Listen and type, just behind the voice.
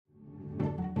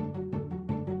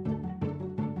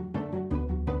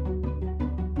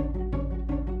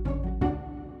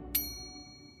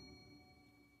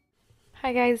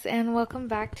Hi guys, and welcome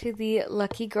back to the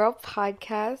Lucky Girl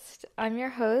podcast. I'm your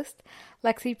host,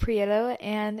 Lexi Prieto,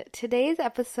 and today's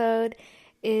episode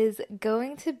is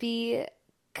going to be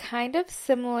kind of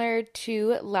similar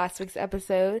to last week's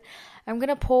episode. I'm going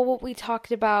to pull what we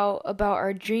talked about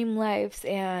our dream lives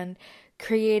and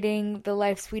creating the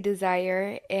lives we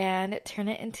desire and turn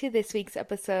it into this week's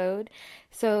episode.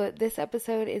 So this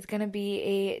episode is going to be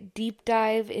a deep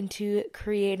dive into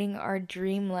creating our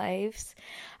dream lives.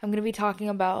 I'm going to be talking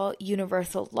about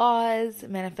universal laws,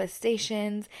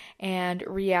 manifestations, and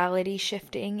reality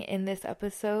shifting in this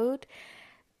episode.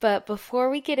 But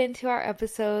before we get into our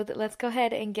episode, let's go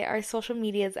ahead and get our social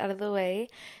medias out of the way.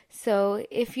 So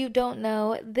if you don't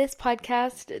know, this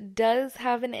podcast does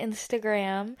have an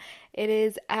Instagram. It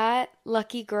is at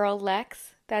Lucky Girl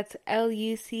Lex. That's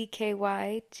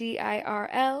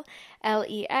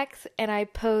LuckyGirlLex. And I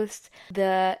post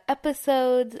the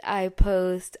episodes, I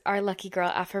post our Lucky Girl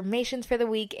affirmations for the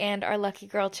week, and our Lucky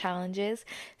Girl challenges.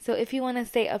 So if you want to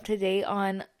stay up to date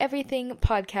on everything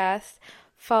podcast,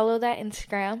 follow that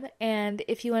Instagram. And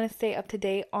if you want to stay up to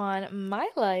date on my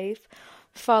life,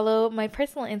 follow my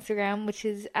personal Instagram, which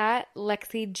is at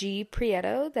Lexi G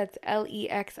Prieto. That's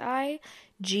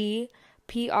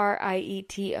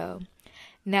LEXIGPRIETO.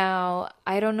 Now,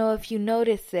 I don't know if you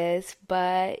noticed this,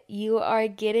 but you are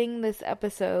getting this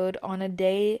episode on a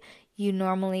day you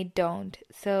normally don't.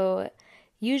 So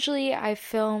usually I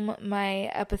film my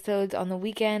episodes on the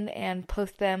weekend and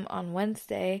post them on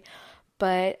Wednesday,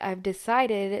 but I've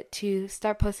decided to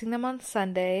start posting them on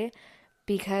Sunday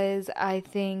because I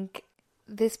think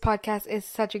this podcast is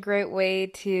such a great way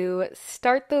to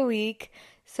start the week.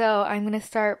 So I'm going to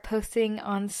start posting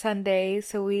on Sunday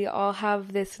so we all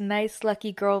have this nice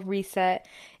Lucky Girl reset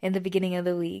in the beginning of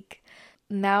the week.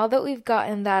 Now that we've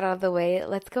gotten that out of the way,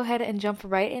 let's go ahead and jump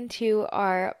right into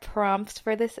our prompts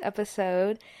for this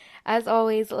episode. As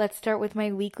always, let's start with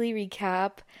my weekly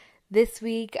recap. This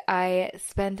week, I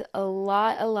spent a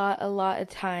lot of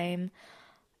time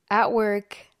at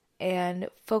work and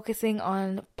focusing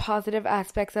on positive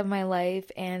aspects of my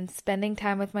life and spending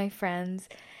time with my friends.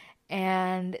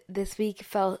 And this week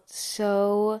felt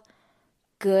so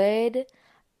good.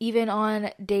 Even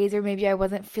on days where maybe I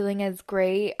wasn't feeling as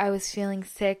great, I was feeling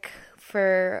sick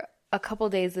for a couple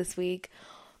days this week.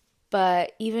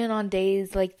 But even on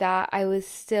days like that, I was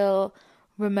still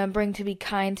remembering to be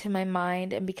kind to my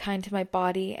mind and be kind to my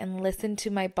body and listen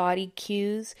to my body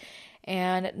cues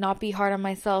and not be hard on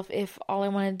myself if all I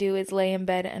want to do is lay in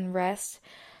bed and rest,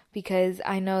 because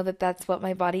I know that that's what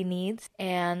my body needs.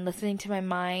 And listening to my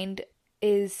mind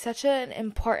is such an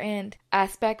important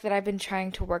aspect that I've been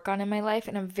trying to work on in my life,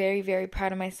 and I'm very, very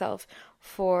proud of myself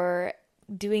for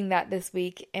doing that this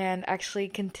week and actually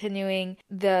continuing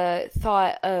the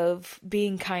thought of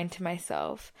being kind to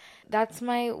myself. That's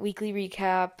my weekly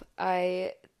recap.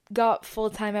 I got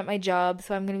full-time at my job,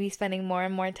 so I'm going to be spending more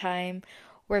and more time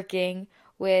working,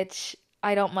 which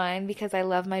I don't mind because I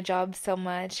love my job so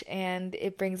much and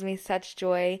it brings me such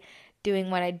joy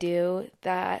doing what I do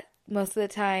that most of the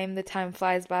time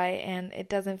flies by and it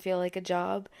doesn't feel like a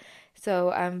job.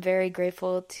 So I'm very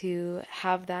grateful to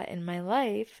have that in my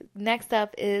life. Next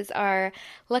up is our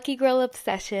Lucky Girl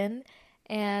obsession.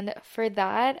 And for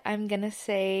that, I'm going to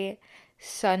say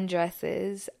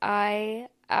sundresses. I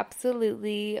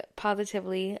absolutely,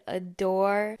 positively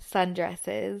adore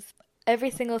sundresses.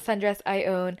 Every single sundress I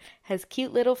own has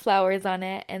cute little flowers on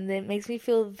it, and it makes me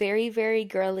feel very, very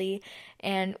girly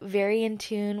and very in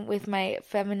tune with my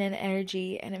feminine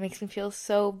energy, and it makes me feel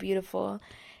so beautiful.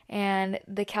 And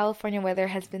the California weather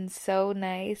has been so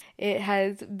nice. It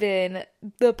has been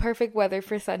the perfect weather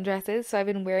for sundresses, so I've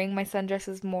been wearing my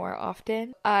sundresses more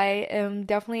often. I am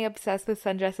definitely obsessed with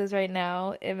sundresses right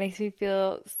now. It makes me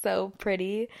feel so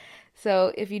pretty.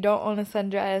 So if you don't own a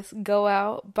sundress, go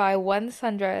out, buy one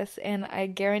sundress, and I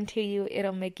guarantee you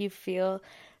it'll make you feel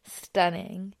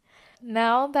stunning.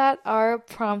 Now that our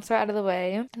prompts are out of the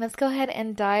way, let's go ahead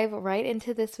and dive right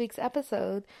into this week's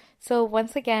episode. So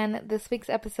once again, this week's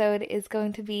episode is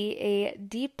going to be a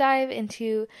deep dive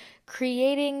into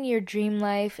creating your dream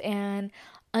life and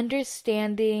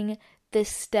understanding the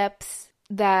steps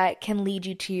that can lead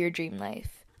you to your dream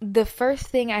life. The first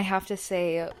thing I have to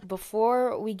say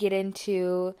before we get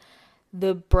into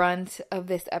the brunt of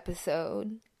this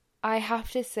episode, I have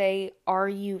to say, are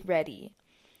you ready?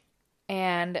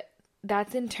 And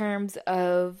that's in terms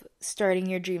of starting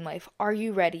your dream life. Are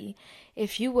you ready?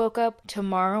 If you woke up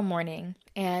tomorrow morning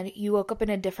and you woke up in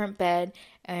a different bed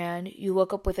and you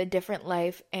woke up with a different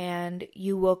life and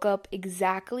you woke up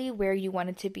exactly where you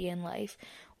wanted to be in life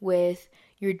with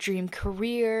your dream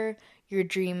career, your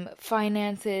dream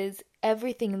finances,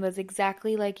 everything was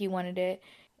exactly like you wanted it,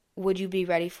 would you be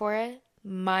ready for it?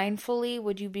 Mindfully,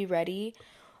 would you be ready?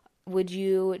 Would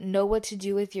you know what to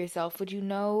do with yourself? Would you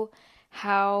know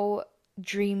how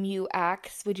dream you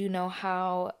acts? Would you know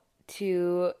how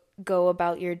to go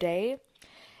about your day?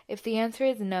 If the answer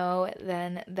is no,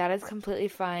 then that is completely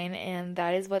fine, and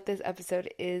that is what this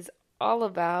episode is all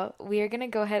about. We are going to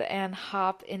go ahead and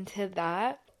hop into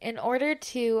that. In order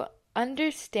to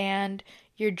understand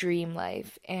your dream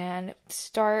life and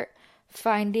start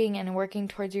finding and working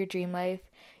towards your dream life,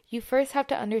 you first have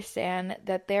to understand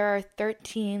that there are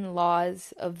 13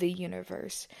 laws of the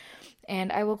universe.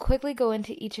 And I will quickly go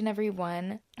into each and every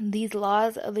one. These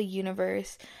laws of the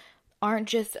universe aren't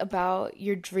just about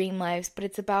your dream lives, but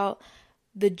it's about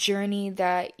the journey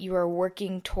that you are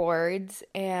working towards,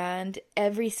 and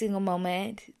every single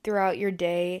moment throughout your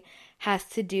day has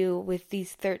to do with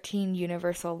these 13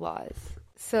 universal laws.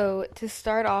 So to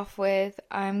start off with,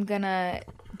 I'm gonna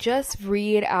just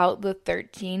read out the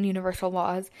 13 universal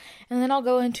laws, and then I'll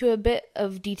go into a bit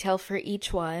of detail for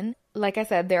each one. Like I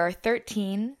said, there are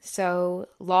 13. So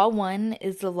law 1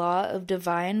 is the law of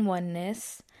divine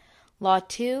oneness. Law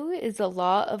 2 is the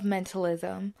law of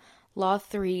mentalism. Law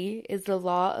 3 is the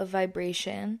law of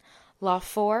vibration. Law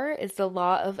 4 is the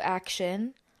law of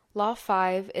action. Law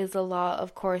 5 is the law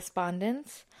of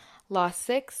correspondence. Law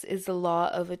 6 is the law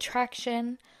of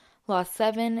attraction. Law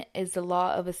 7 is the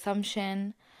law of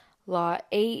assumption. Law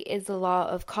 8 is the law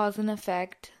of cause and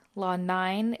effect. Law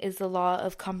 9 is the law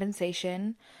of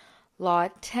compensation. Law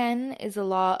 10 is the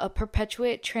law of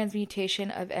perpetuate transmutation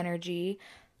of energy.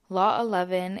 Law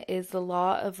 11 is the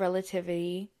law of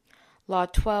relativity. Law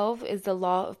 12 is the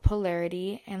law of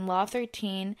polarity. And Law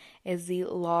 13 is the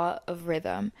law of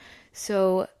rhythm.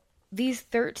 So these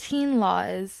 13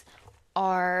 laws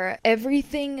are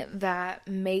everything that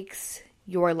makes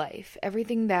your life,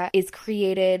 everything that is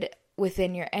created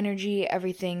within your energy,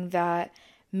 everything that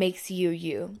makes you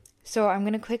you. So I'm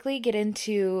going to quickly get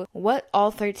into what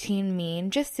all 13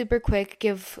 mean. Just super quick,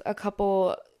 give a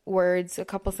couple words, a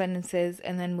couple sentences,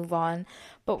 and then move on.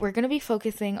 But we're going to be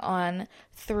focusing on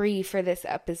 3 for this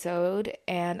episode,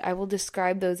 and I will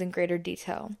describe those in greater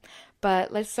detail.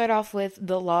 But let's start off with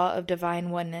the law of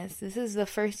divine oneness. This is the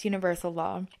first universal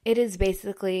law. It is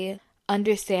basically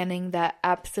understanding that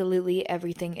absolutely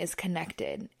everything is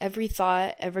connected. Every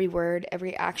thought, every word,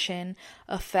 every action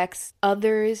affects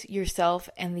others, yourself,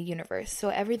 and the universe. So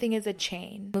everything is a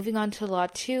chain. Moving on to law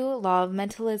 2, law of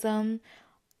mentalism.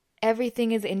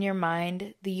 Everything is in your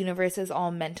mind. The universe is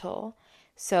all mental.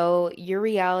 So your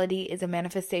reality is a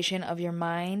manifestation of your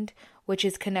mind, which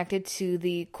is connected to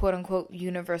the quote-unquote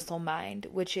universal mind,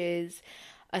 which is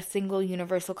a single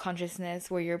universal consciousness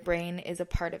where your brain is a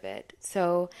part of it.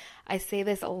 So I say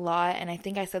this a lot, and I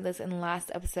think I said this in the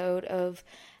last episode, of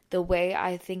the way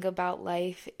I think about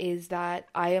life is that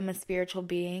I am a spiritual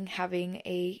being having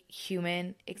a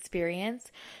human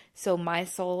experience. So my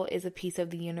soul is a piece of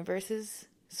the universe's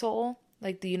soul,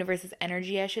 like the universe's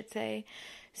energy, I should say.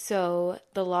 So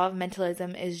the law of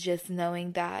mentalism is just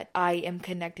knowing that I am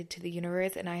connected to the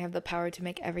universe and I have the power to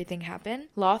make everything happen.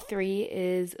 Law 3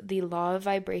 is the law of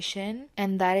vibration,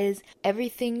 and that is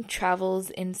everything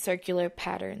travels in circular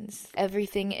patterns.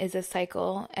 Everything is a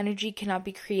cycle. Energy cannot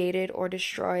be created or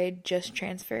destroyed, just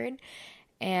transferred.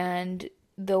 And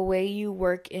the way you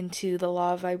work into the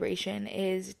law of vibration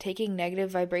is taking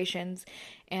negative vibrations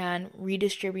and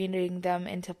redistributing them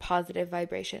into positive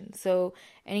vibrations. So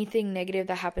anything negative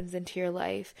that happens into your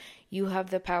life, you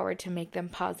have the power to make them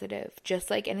positive.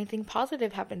 Just like anything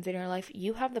positive happens in your life,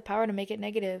 you have the power to make it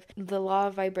negative. The law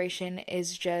of vibration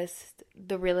is just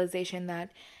the realization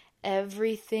that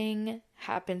everything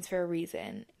happens for a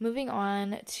reason. Moving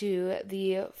on to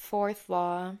the 4th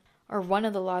law, or one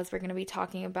of the laws we're going to be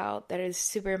talking about that is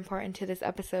super important to this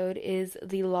episode, is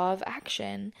the law of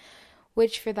action,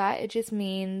 which for that, it just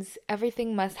means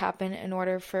everything must happen in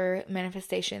order for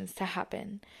manifestations to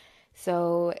happen.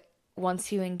 So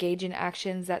once you engage in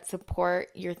actions that support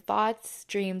your thoughts,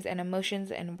 dreams, and emotions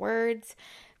and words,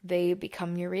 they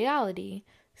become your reality.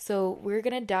 So we're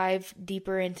going to dive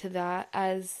deeper into that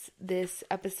as this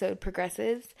episode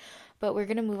progresses. But we're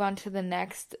going to move on to the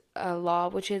next law,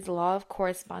 which is the law of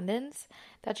correspondence.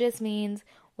 That just means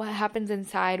what happens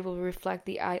inside will reflect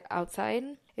the outside.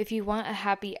 If you want a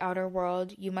happy outer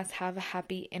world, you must have a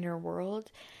happy inner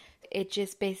world. It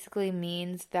just basically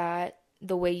means that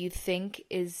the way you think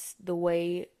is the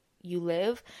way you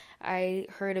live. I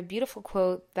heard a beautiful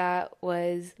quote that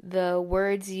was, "The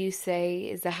words you say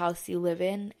is the house you live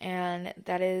in," and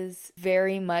that is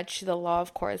very much the law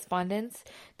of correspondence.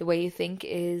 The way you think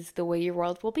is the way your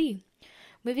world will be.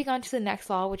 Moving on to the next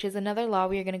law, which is another law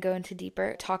we are going to go into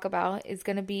deeper, talk about, is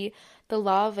going to be the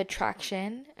law of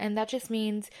attraction. And that just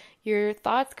means your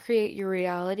thoughts create your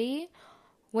reality.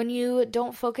 When you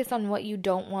don't focus on what you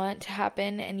don't want to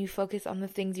happen and you focus on the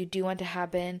things you do want to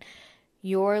happen,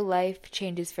 your life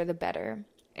changes for the better.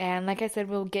 And like I said,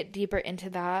 we'll get deeper into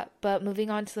that. But moving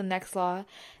on to the next law,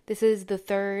 this is the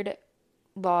third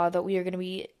law that we are going to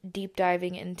be deep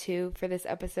diving into for this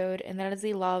episode, and that is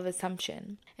the law of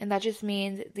assumption. And that just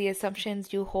means the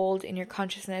assumptions you hold in your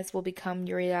consciousness will become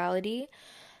your reality.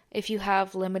 If you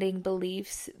have limiting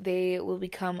beliefs, they will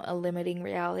become a limiting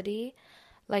reality.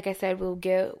 Like I said, we'll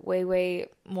get way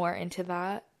more into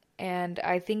that. And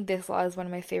I think this law is one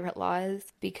of my favorite laws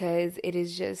because it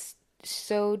is just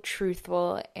so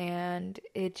truthful, and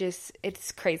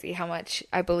it's crazy how much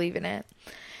I believe in it.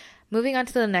 Moving on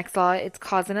to the next law, it's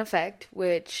cause and effect,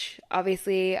 which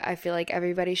obviously I feel like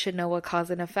everybody should know what cause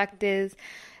and effect is.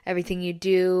 Everything you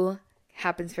do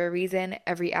happens for a reason.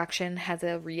 Every action has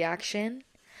a reaction.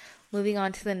 Moving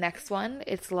on to the next one,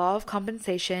 it's law of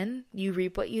compensation. You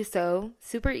reap what you sow.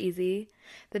 Super easy.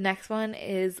 The next one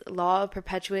is law of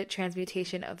perpetuate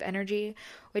transmutation of energy,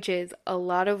 which is a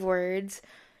lot of words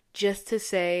just to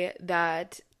say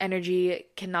that energy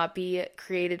cannot be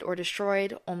created or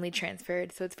destroyed, only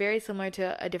transferred. So it's very similar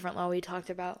to a different law we talked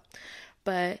about,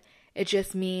 but it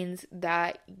just means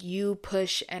that you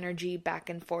push energy back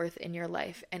and forth in your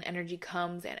life, and energy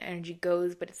comes and energy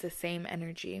goes, but it's the same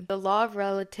energy. The law of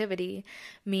relativity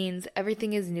means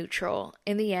everything is neutral.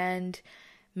 In the end,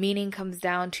 meaning comes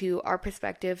down to our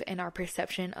perspective and our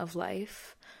perception of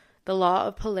life. The law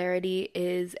of polarity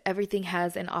is everything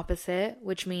has an opposite,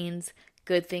 which means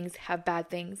good things have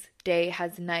bad things. Day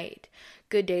has night.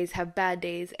 Good days have bad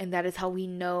days, and that is how we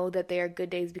know that they are good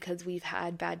days, because we've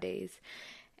had bad days.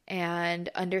 And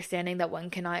understanding that one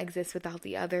cannot exist without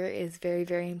the other is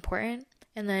very important.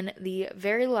 And then the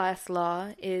very last law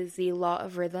is the law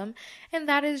of rhythm, and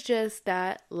that is just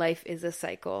that life is a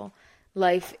cycle.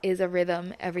 Life is a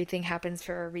rhythm. Everything happens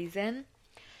for a reason.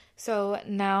 So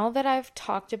now that I've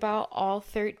talked about all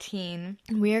 13,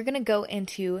 we are going to go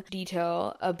into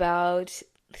detail about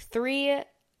 3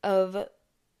 of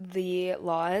the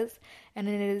laws, and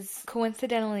it is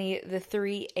coincidentally the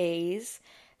 3 A's.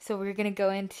 So we're going to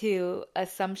go into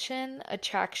assumption,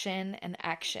 attraction, and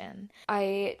action.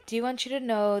 I do want you to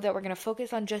know that we're going to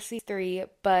focus on just these 3,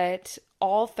 but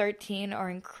all 13 are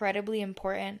incredibly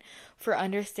important for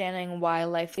understanding why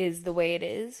life is the way it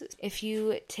is. If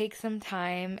you take some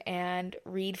time and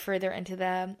read further into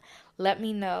them, let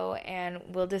me know and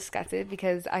we'll discuss it,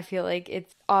 because I feel like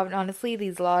it's honestly,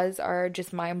 these laws are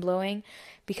just mind-blowing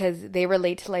because they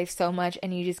relate to life so much,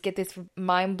 and you just get this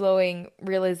mind-blowing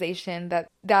realization that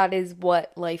that is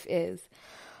what life is.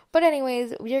 But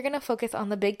anyways, we are going to focus on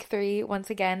the big 3. Once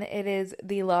again, it is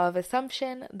the law of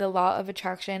assumption, the law of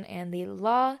attraction, and the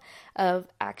law of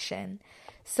action.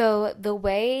 So the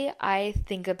way I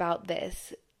think about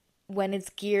this when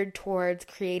it's geared towards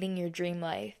creating your dream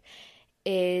life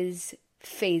is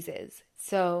phases.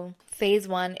 So phase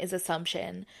 1 is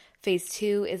assumption, phase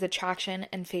 2 is attraction,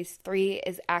 and phase 3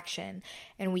 is action.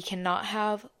 And we cannot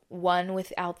have one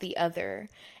without the other,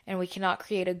 and we cannot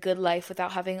create a good life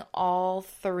without having all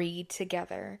 3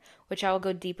 together, which I will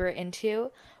go deeper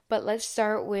into. But let's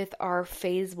start with our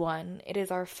phase 1. It is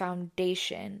our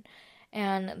foundation,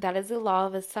 and that is the law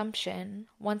of assumption.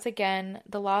 Once again,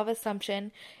 the law of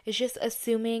assumption is just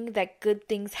assuming that good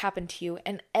things happen to you,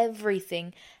 and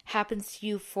everything happens to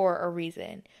you for a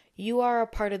reason. You are a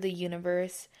part of the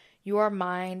universe. Your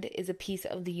mind is a piece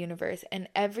of the universe, and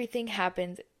everything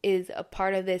happens is a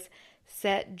part of this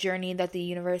set journey that the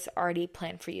universe already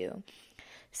planned for you.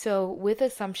 So with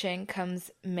assumption comes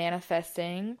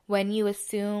manifesting. When you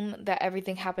assume that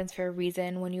everything happens for a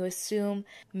reason, when you assume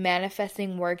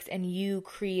manifesting works and you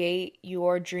create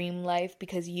your dream life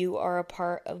because you are a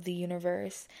part of the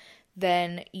universe,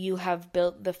 then you have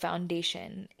built the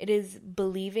foundation. It is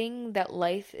believing that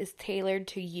life is tailored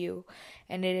to you,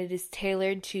 and it is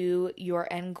tailored to your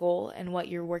end goal and what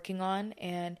you're working on,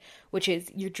 and which is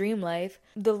your dream life.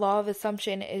 The law of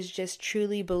assumption is just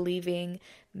truly believing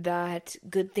that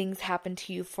good things happen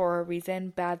to you for a reason,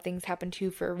 bad things happen to you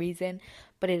for a reason,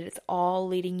 but it is all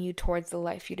leading you towards the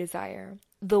life you desire.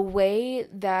 The way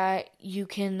that you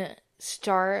can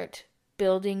start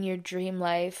building your dream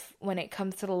life when it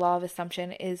comes to the law of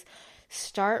assumption is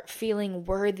start feeling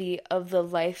worthy of the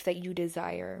life that you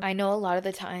desire. I know a lot of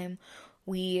the time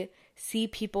we see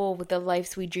people with the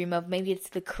lives we dream of. Maybe it's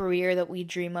the career that we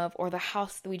dream of, or the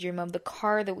house that we dream of, the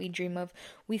car that we dream of.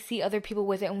 We see other people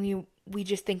with it and we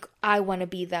just think, I want to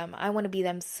be them. I want to be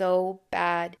them so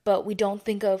bad. But we don't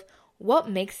think of what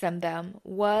makes them them?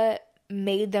 What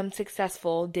made them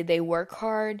successful? Did they work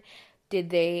hard?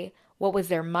 What was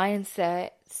their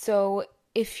mindset? So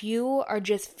if you are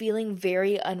just feeling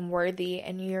very unworthy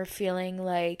and you're feeling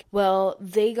like, well,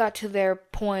 they got to their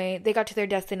point, they got to their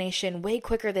destination way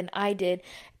quicker than I did,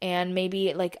 and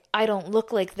maybe like I don't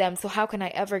look like them, so how can I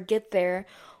ever get there?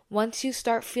 Once you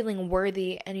start feeling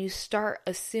worthy and you start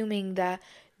assuming that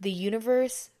the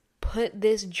universe put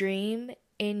this dream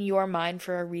in your mind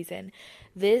for a reason,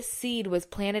 this seed was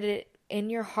planted in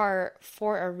your heart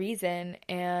for a reason,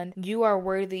 and you are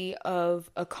worthy of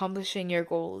accomplishing your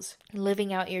goals,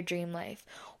 living out your dream life,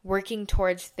 working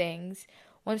towards things.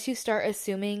 Once you start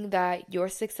assuming that your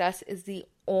success is the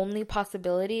only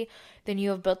possibility, then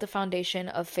you have built the foundation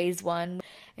of phase 1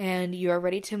 and you are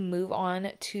ready to move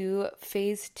on to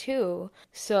phase 2.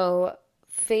 So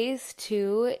phase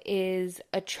 2 is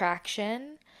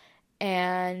attraction,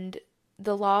 and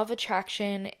the law of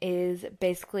attraction is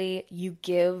basically you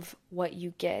give what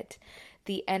you get.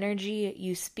 The energy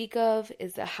you speak of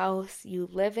is the house you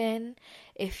live in.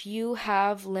 If you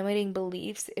have limiting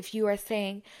beliefs, if you are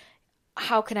saying,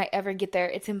 how can I ever get there?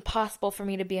 It's impossible for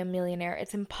me to be a millionaire.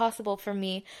 It's impossible for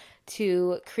me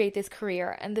to create this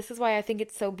career. And this is why I think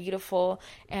it's so beautiful,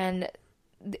 and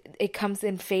it comes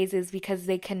in phases because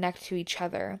they connect to each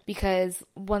other. Because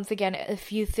once again,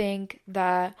 if you think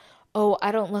that, oh,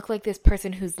 I don't look like this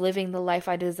person who's living the life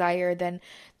I desire, then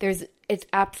it's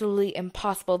absolutely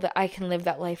impossible that I can live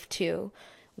that life too.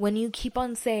 When you keep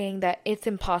on saying that it's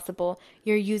impossible,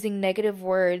 you're using negative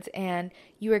words and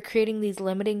you are creating these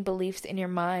limiting beliefs in your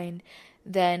mind,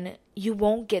 then you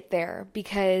won't get there,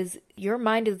 because your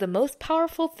mind is the most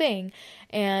powerful thing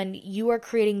and you are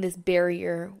creating this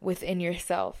barrier within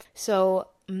yourself. So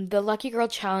the Lucky Girl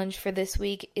Challenge for this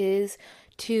week is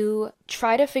to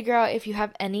try to figure out if you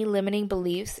have any limiting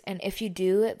beliefs, and if you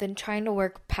do, then trying to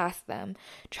work past them.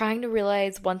 Trying to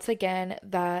realize once again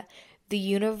that the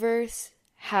universe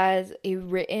has a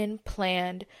written,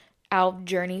 planned out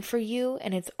journey for you,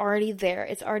 and it's already there.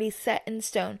 It's already set in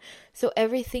stone. So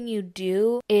everything you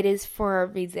do, it is for a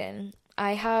reason.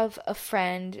 I have a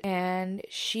friend, and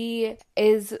she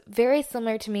is very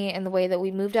similar to me in the way that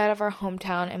we moved out of our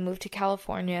hometown and moved to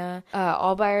California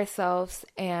all by ourselves,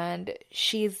 and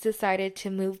she's decided to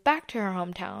move back to her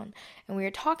hometown. And we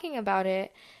were talking about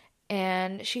it,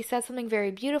 and she said something very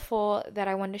beautiful that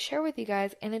I wanted to share with you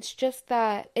guys, and it's just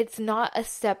that it's not a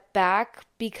step back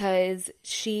because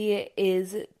she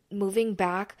is moving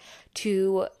back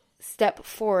to step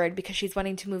forward because she's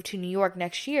wanting to move to New York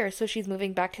next year, so she's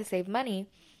moving back to save money.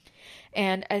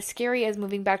 And as scary as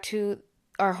moving back to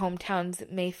our hometowns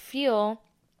may feel,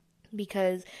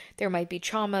 because there might be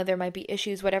trauma, there might be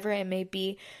issues, whatever it may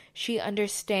be, she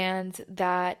understands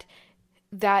that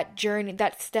that journey,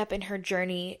 that step in her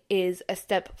journey is a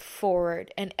step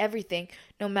forward, and everything,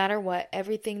 no matter what,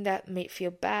 everything that might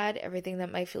feel bad, everything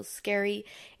that might feel scary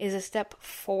is a step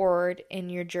forward in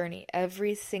your journey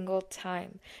every single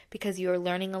time, because you are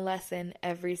learning a lesson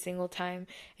every single time,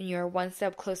 and you are one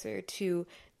step closer to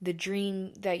the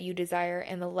dream that you desire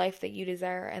and the life that you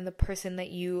desire and the person that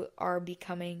you are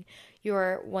becoming. You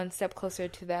are one step closer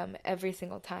to them every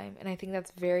single time, and I think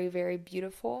that's very, very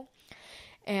beautiful.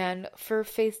 And for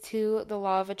phase 2, the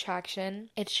law of attraction,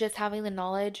 it's just having the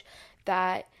knowledge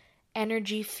that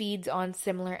energy feeds on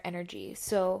similar energy.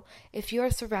 So if you are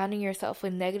surrounding yourself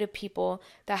with negative people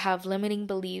that have limiting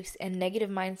beliefs and negative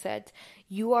mindsets,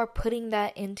 you are putting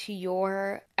that into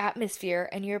your atmosphere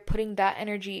and you're putting that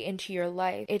energy into your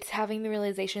life. It's having the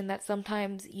realization that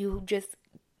sometimes you just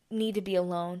need to be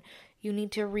alone. You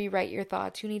need to rewrite your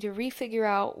thoughts. You need to refigure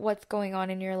out what's going on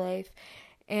in your life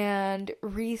and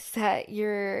reset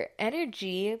your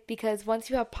energy, because once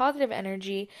you have positive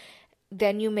energy,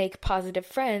 then you make positive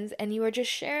friends, and you are just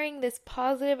sharing this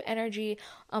positive energy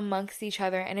amongst each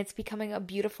other, and it's becoming a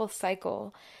beautiful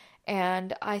cycle.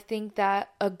 And I think that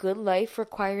a good life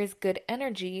requires good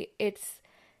energy.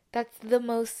 That's the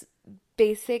most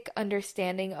basic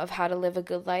understanding of how to live a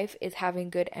good life, is having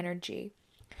good energy.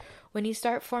 When you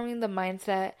start forming the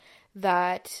mindset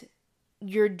that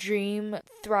your dream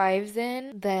thrives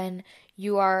in, then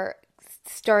you are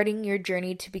starting your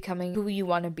journey to becoming who you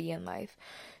want to be in life.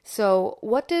 So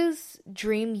what does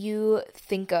Dream You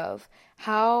think of?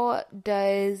 How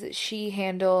does she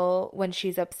handle when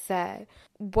she's upset?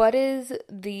 What is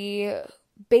the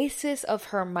basis of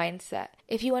her mindset?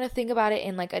 If you want to think about it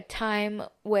in like a time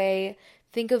way,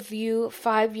 think of you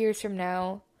 5 years from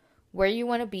now, where you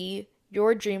want to be,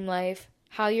 your dream life,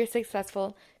 how you're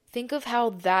successful. Think of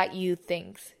how that you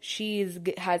thinks. She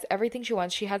has everything she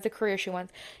wants. She has the career she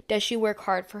wants. Does she work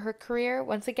hard for her career?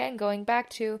 Once again, going back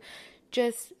to,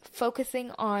 just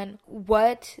focusing on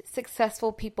what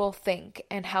successful people think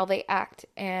and how they act.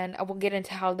 And I will get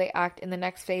into how they act in the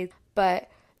next phase. But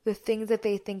the things that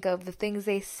they think of, the things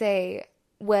they say,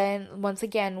 once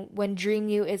again, when Dream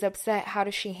You is upset, how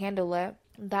does she handle it?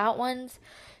 That one's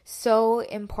so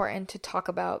important to talk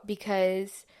about,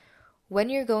 because when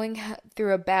you're going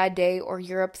through a bad day or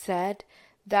you're upset,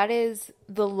 that is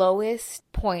the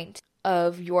lowest point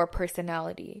of your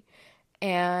personality.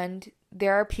 And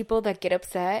there are people that get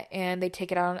upset and they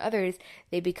take it out on others.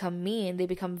 They become mean, they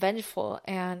become vengeful,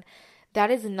 and that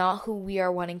is not who we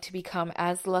are wanting to become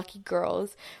as lucky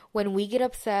girls. When we get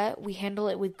upset, we handle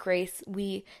it with grace.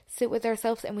 We sit with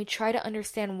ourselves and we try to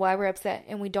understand why we're upset,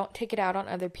 and we don't take it out on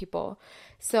other people.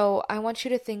 So I want you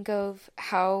to think of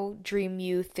how Dream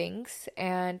You thinks,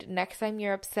 and next time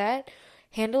you're upset,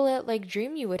 handle it like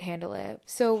Dream You would handle it.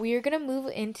 So we are going to move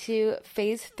into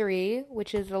phase 3,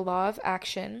 which is the law of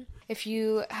action. If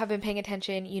you have been paying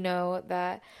attention, you know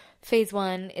that phase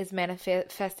 1 is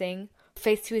manifesting,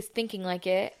 phase 2 is thinking like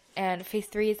it, and phase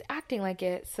 3 is acting like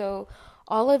it. So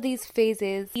all of these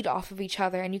phases feed off of each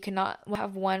other, and you cannot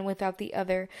have one without the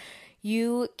other.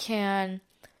 You can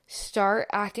start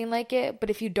acting like it, but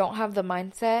if you don't have the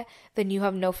mindset, then you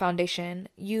have no foundation.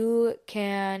 You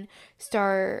can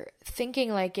start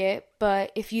thinking like it,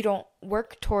 but if you don't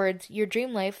work towards your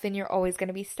dream life, then you're always going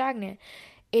to be stagnant.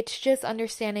 It's just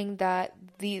understanding that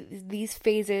these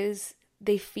phases,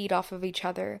 they feed off of each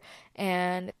other.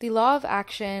 And the law of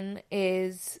action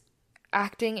is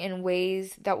acting in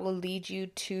ways that will lead you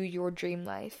to your dream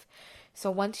life.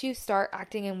 So once you start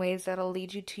acting in ways that will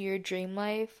lead you to your dream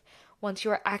life, once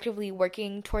you are actively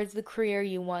working towards the career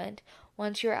you want,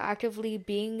 once you're actively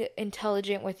being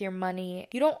intelligent with your money,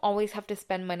 you don't always have to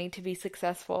spend money to be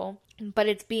successful, but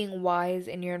it's being wise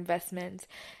in your investments.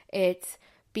 It's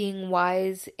being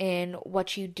wise in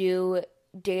what you do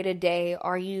day to day.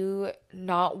 Are you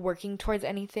not working towards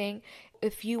anything?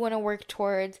 If you want to work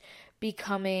towards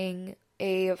becoming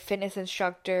a fitness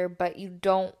instructor, but you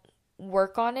don't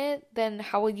work on it, then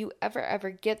how will you ever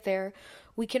get there?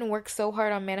 We can work so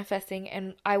hard on manifesting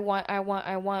and I want,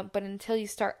 but until you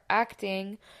start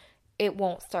acting, it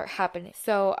won't start happening.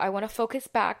 So I want to focus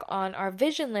back on our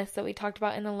vision list that we talked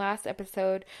about in the last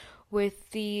episode with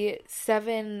the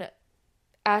 7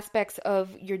 aspects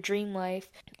of your dream life.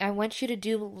 I want you to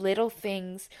do little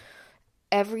things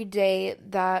every day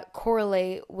that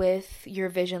correlate with your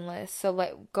vision list. So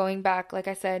like going back, like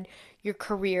I said, your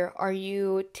career. Are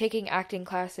you taking acting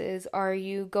classes? Are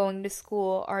you going to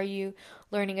school? Are you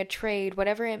learning a trade?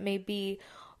 Whatever it may be,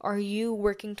 are you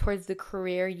working towards the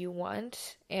career you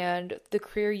want and the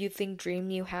career you think Dream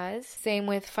You has? Same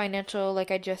with financial,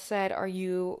 like I just said, are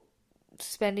you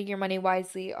spending your money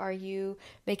wisely? Are you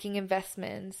making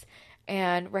investments?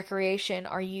 And recreation,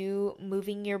 are you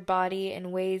moving your body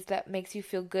in ways that makes you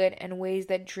feel good and ways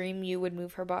that Dream You would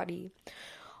move her body?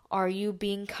 Are you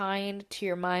being kind to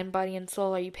your mind, body, and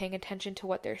soul? Are you paying attention to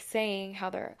what they're saying,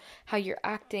 how you're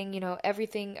acting,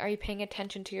 everything? Are you paying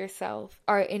attention to yourself?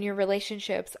 Are in your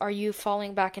relationships, are you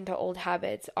falling back into old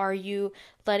habits? Are you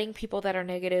letting people that are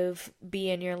negative be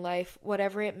in your life?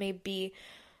 Whatever it may be,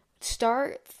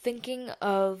 start thinking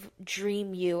of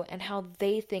Dream You and how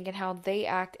they think and how they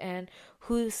act and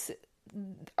who's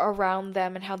around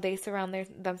them and how they surround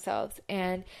themselves.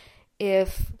 And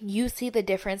if you see the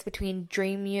difference between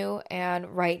Dream You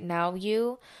and Right Now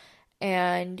You,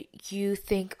 and you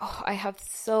think, oh, I have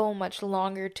so much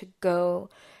longer to go,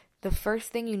 the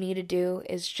first thing you need to do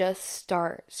is just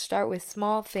start. Start with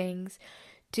small things.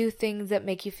 Do things that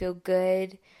make you feel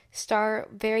good.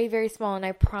 Start very, very small, and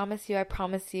I promise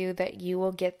you that you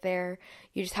will get there.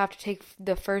 You just have to take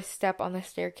the first step on the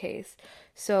staircase.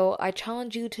 So I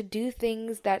challenge you to do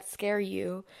things that scare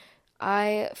you.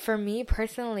 For me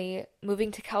personally,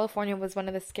 moving to California was one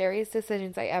of the scariest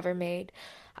decisions I ever made.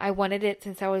 I wanted it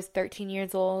since I was 13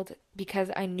 years old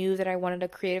because I knew that I wanted a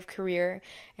creative career,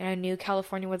 and I knew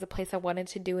California was a place I wanted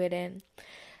to do it in.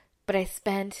 But I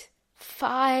spent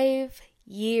 5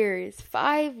 years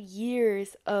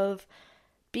of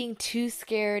being too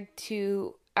scared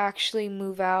to actually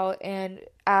move out and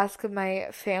ask my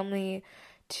family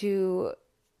to,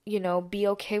 be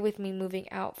okay with me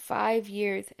moving out. 5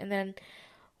 years. And then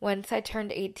once I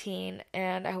turned 18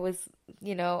 and I was,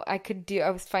 I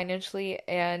was financially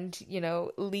and,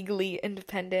 legally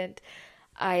independent,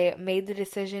 I made the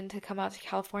decision to come out to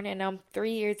California, and now I'm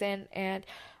 3 years in, and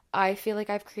I feel like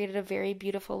I've created a very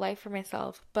beautiful life for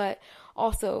myself. But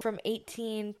also from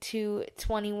 18 to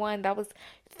 21, that was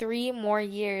 3 more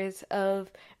years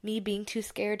of me being too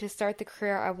scared to start the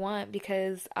career I want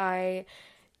because I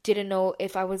didn't know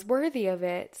if I was worthy of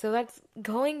it. So that's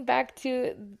going back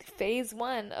to phase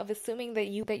 1 of assuming that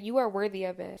you are worthy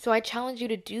of it. So I challenge you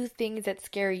to do things that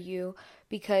scare you,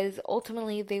 because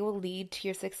ultimately they will lead to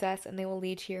your success and they will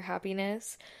lead to your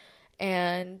happiness.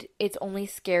 And it's only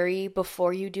scary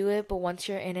before you do it, but once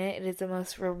you're in it, it is the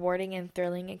most rewarding and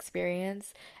thrilling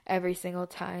experience every single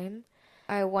time.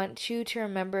 I want you to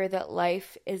remember that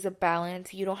life is a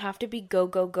balance. You don't have to be go,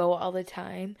 go, go all the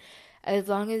time. As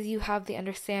long as you have the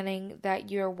understanding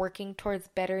that you're working towards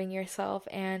bettering yourself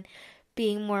and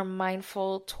being more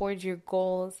mindful towards your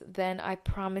goals, then I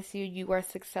promise you, you are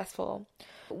successful.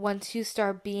 Once you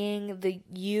start being the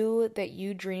you that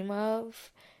you dream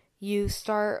of, you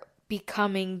start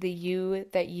becoming the you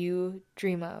that you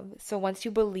dream of. So once you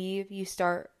believe, you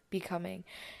start becoming.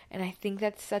 And I think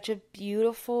that's such a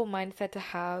beautiful mindset to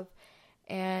have.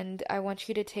 And I want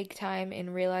you to take time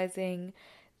in realizing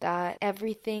that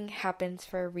everything happens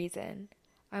for a reason.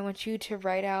 I want you to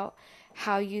write out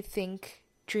how you think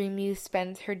Dream You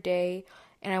spends her day.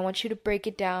 And I want you to break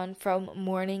it down from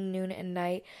morning, noon, and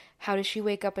night. How does she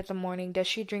wake up in the morning? Does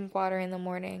she drink water in the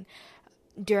morning?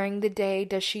 During the day,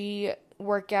 does she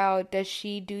work out? Does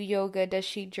she do yoga? Does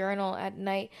she journal at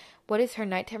night? What is her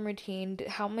nighttime routine?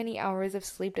 How many hours of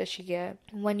sleep does she get?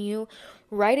 When you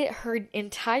write it her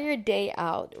entire day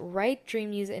out, write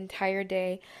Dream You's entire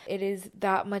day, it is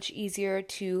that much easier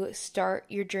to start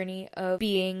your journey of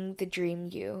being the Dream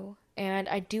You. And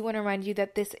I do want to remind you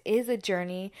that this is a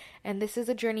journey, and this is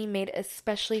a journey made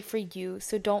especially for you.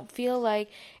 So don't feel like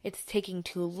it's taking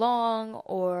too long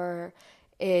or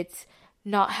it's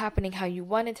not happening how you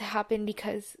want it to happen,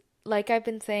 because like I've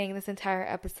been saying this entire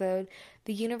episode,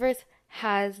 the universe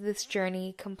has this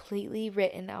journey completely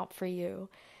written out for you.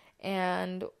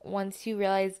 And once you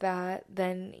realize that,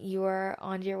 then you are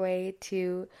on your way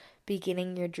to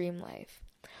beginning your dream life.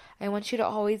 I want you to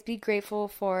always be grateful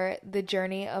for the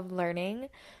journey of learning.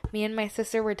 Me and my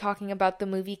sister were talking about the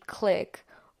movie Click,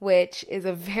 which is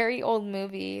a very old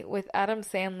movie with Adam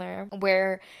Sandler,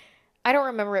 where I don't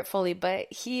remember it fully,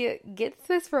 but he gets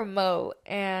this remote,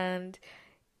 and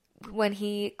when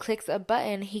he clicks a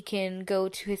button, he can go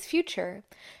to his future.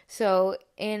 So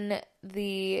in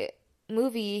the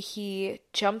movie, he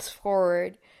jumps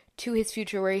forward to his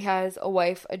future where he has a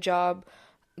wife, a job,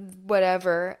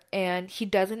 whatever, and he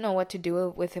doesn't know what to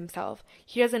do with himself.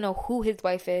 He doesn't know who his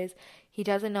wife is. He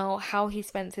doesn't know how he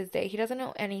spends his day. He doesn't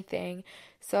know anything.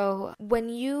 So when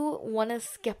you want to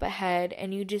skip ahead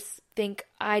and you just think,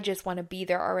 I just want to be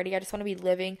there already, I just want to be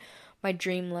living my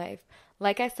dream life.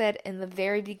 Like I said in the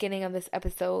very beginning of this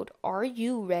episode, are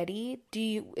you ready?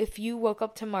 If you woke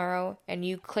up tomorrow and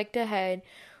you clicked ahead,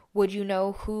 would you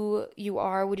know who you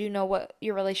are? Would you know what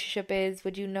your relationship is?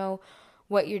 Would you know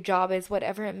what your job is,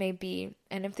 whatever it may be?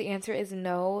 And if the answer is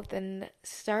no, then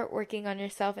start working on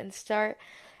yourself and start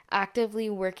actively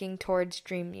working towards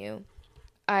Dream You.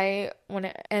 I want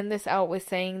to end this out with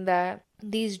saying that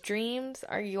these dreams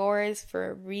are yours for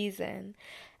a reason,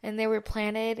 and they were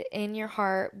planted in your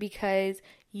heart because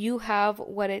you have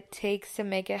what it takes to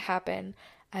make it happen,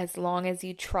 as long as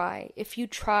you try. If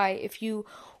you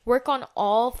work on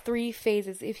all 3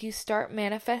 phases, if you start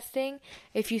manifesting,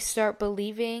 if you start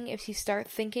believing, if you start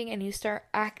thinking, and you start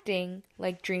acting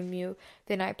like Dream You,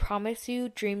 then I promise you,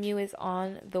 Dream You is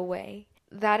on the way.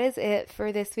 That is it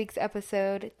for this week's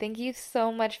episode. Thank you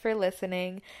so much for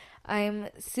listening. I'm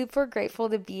super grateful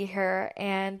to be here,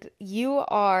 and you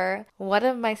are one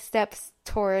of my steps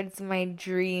towards my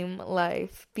dream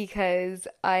life, because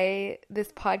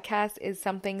this podcast is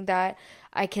something that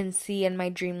I can see in my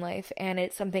dream life, and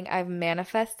it's something I've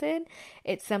manifested.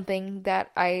 It's something that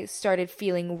I started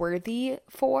feeling worthy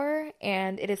for,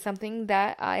 and it is something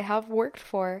that I have worked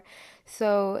for.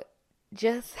 So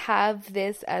just have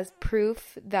this as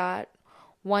proof that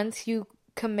once you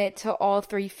commit to all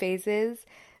 3 phases,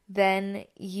 then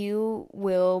you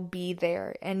will be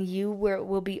there, and you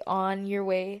will be on your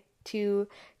way to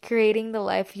creating the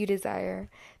life you desire.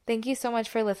 Thank you so much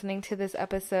for listening to this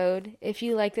episode. If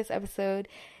you like this episode,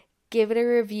 give it a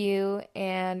review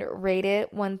and rate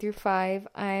it 1 through 5.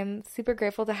 I'm super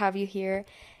grateful to have you here,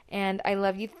 and I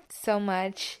love you so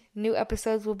much. New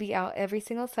episodes will be out every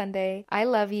single Sunday. I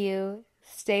love you.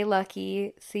 Stay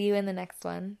lucky. See you in the next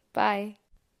one. Bye.